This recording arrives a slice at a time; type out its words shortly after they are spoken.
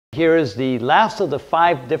Here is the last of the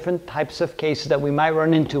 5 different types of cases that we might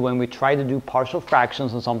run into when we try to do partial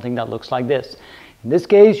fractions on something that looks like this. In this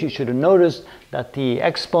case, you should have noticed that the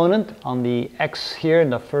exponent on the x here in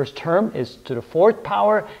the first term is to the 4th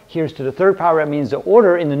power. Here's to the 3rd power. That means the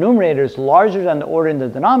order in the numerator is larger than the order in the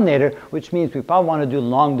denominator, which means we probably want to do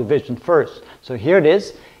long division first. So here it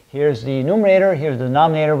is. Here's the numerator. Here's the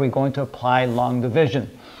denominator. We're going to apply long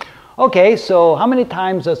division. Okay, so how many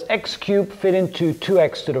times does x cubed fit into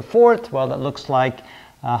 2x to the 4th? Well, that looks like,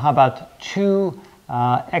 how about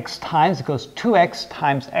 2x times, because 2x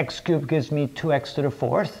times x cubed gives me 2x to the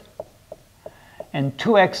 4th. And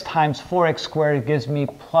 2x times 4x squared gives me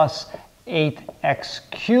plus 8x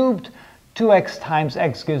cubed. 2x times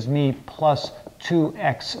x gives me plus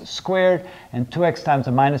 2x squared. And 2x times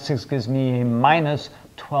a minus 6 gives me a minus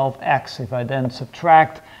 12x. If I then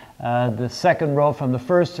subtract the second row from the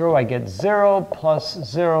first row, I get 0 plus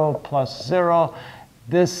 0 plus 0.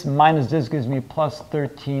 This minus this gives me plus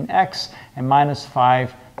 13x, and minus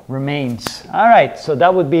 5 remains. All right, so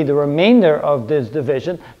that would be the remainder of this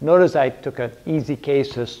division. Notice I took an easy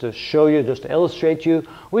case just to show you, just to illustrate you,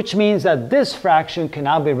 which means that this fraction can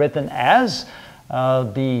now be written as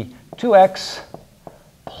the 2x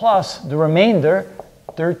plus the remainder,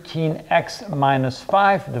 13x minus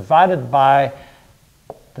 5, divided by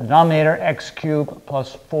the denominator x cubed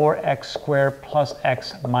plus 4x squared plus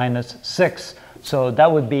x minus 6. So that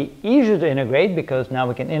would be easier to integrate because now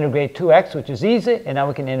we can integrate 2x, which is easy, and now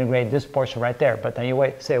we can integrate this portion right there. But then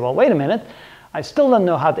you say, well, wait a minute, I still don't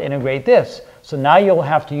know how to integrate this. So now you'll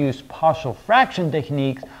have to use partial fraction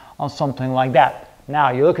techniques on something like that.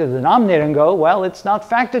 Now you look at the denominator and go, well, it's not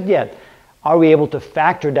factored yet. Are we able to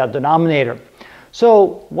factor that denominator?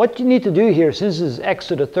 So what you need to do here, since this is x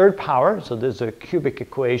to the 3rd power, so this is a cubic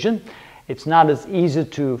equation, it's not as easy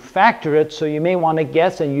to factor it, so you may want to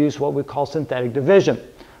guess and use what we call synthetic division.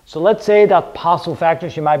 So let's say that possible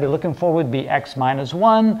factors you might be looking for would be x minus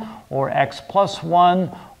 1, or x plus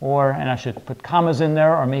 1, or, and I should put commas in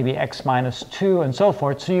there, or maybe x minus 2, and so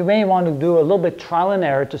forth. So you may want to do a little bit trial and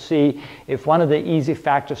error to see if one of the easy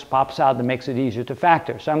factors pops out that makes it easier to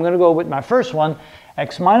factor. So I'm going to go with my first one,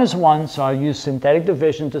 x minus 1, so I'll use synthetic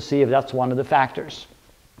division to see if that's one of the factors.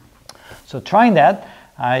 So trying that,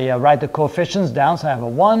 I write the coefficients down, so I have a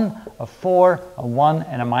 1, a 4, a 1,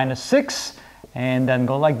 and a minus 6, and then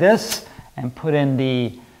go like this, and put in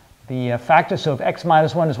the factors. So if x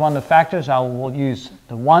minus 1 is one of the factors, I will use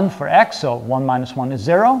the 1 for x, so 1 minus 1 is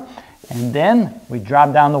 0, and then we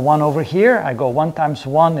drop down the 1 over here. I go 1 times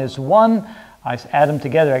 1 is 1, I add them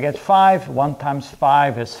together, I get 5. 1 times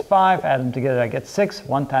 5 is 5. Add them together, I get 6.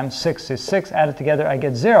 1 times 6 is 6. Add it together, I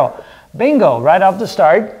get 0. Bingo! Right off the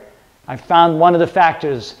start, I found one of the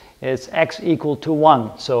factors is x equal to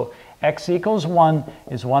 1. So x equals 1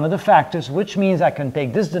 is one of the factors, which means I can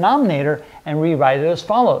take this denominator and rewrite it as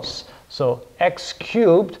follows. So x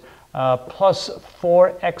cubed plus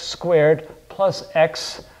 4x squared plus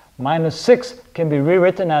x minus 6 can be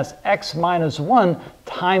rewritten as x minus 1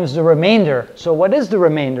 times the remainder. So what is the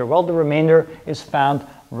remainder? Well, the remainder is found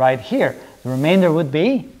right here. The remainder would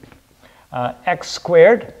be x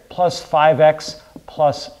squared plus 5x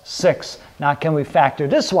plus 6. Now, can we factor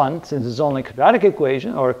this one, since it's only a quadratic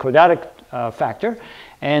equation, or a quadratic factor?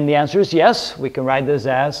 And the answer is yes. We can write this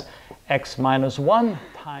as x minus 1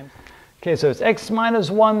 times. Okay, so it's x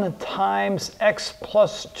minus 1 times x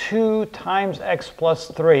plus 2 times x plus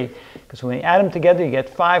 3. Because when you add them together, you get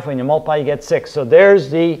 5. When you multiply, you get 6. So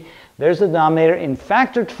there's the denominator in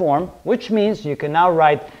factored form, which means you can now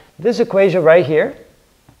write this equation right here.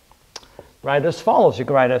 Write as follows. You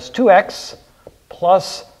can write as 2x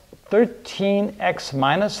plus 13x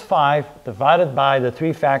minus 5 divided by the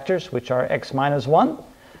 3 factors, which are x minus 1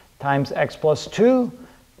 times x plus 2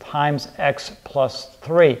 times x plus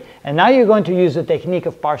 3. And now you're going to use the technique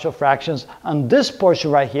of partial fractions on this portion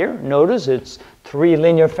right here. Notice it's 3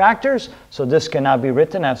 linear factors, so this can now be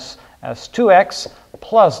written as 2x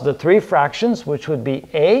plus the 3 fractions, which would be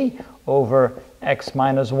a over x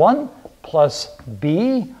minus 1 plus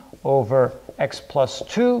b over x plus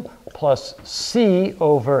 2 plus c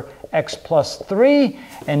over x plus 3,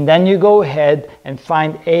 and then you go ahead and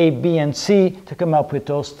find a, b, and c to come up with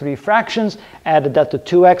those 3 fractions, added that to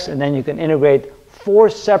 2x, and then you can integrate 4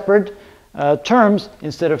 separate terms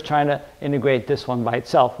instead of trying to integrate this one by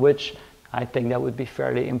itself, which I think that would be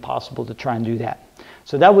fairly impossible to try and do that.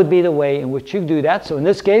 So that would be the way in which you do that. So in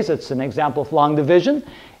this case, it's an example of long division.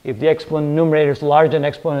 If the exponent in the numerator is larger than the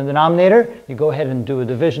exponent in the denominator, you go ahead and do a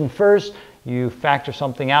division first. You factor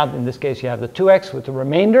something out. In this case, you have the 2x with the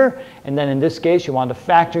remainder. And then in this case, you want to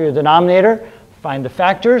factor your denominator find the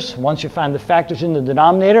factors. Once you find the factors in the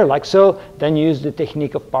denominator, like so, then use the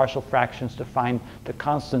technique of partial fractions to find the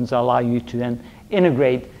constants that allow you to then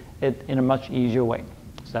integrate it in a much easier way.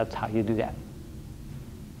 So that's how you do that.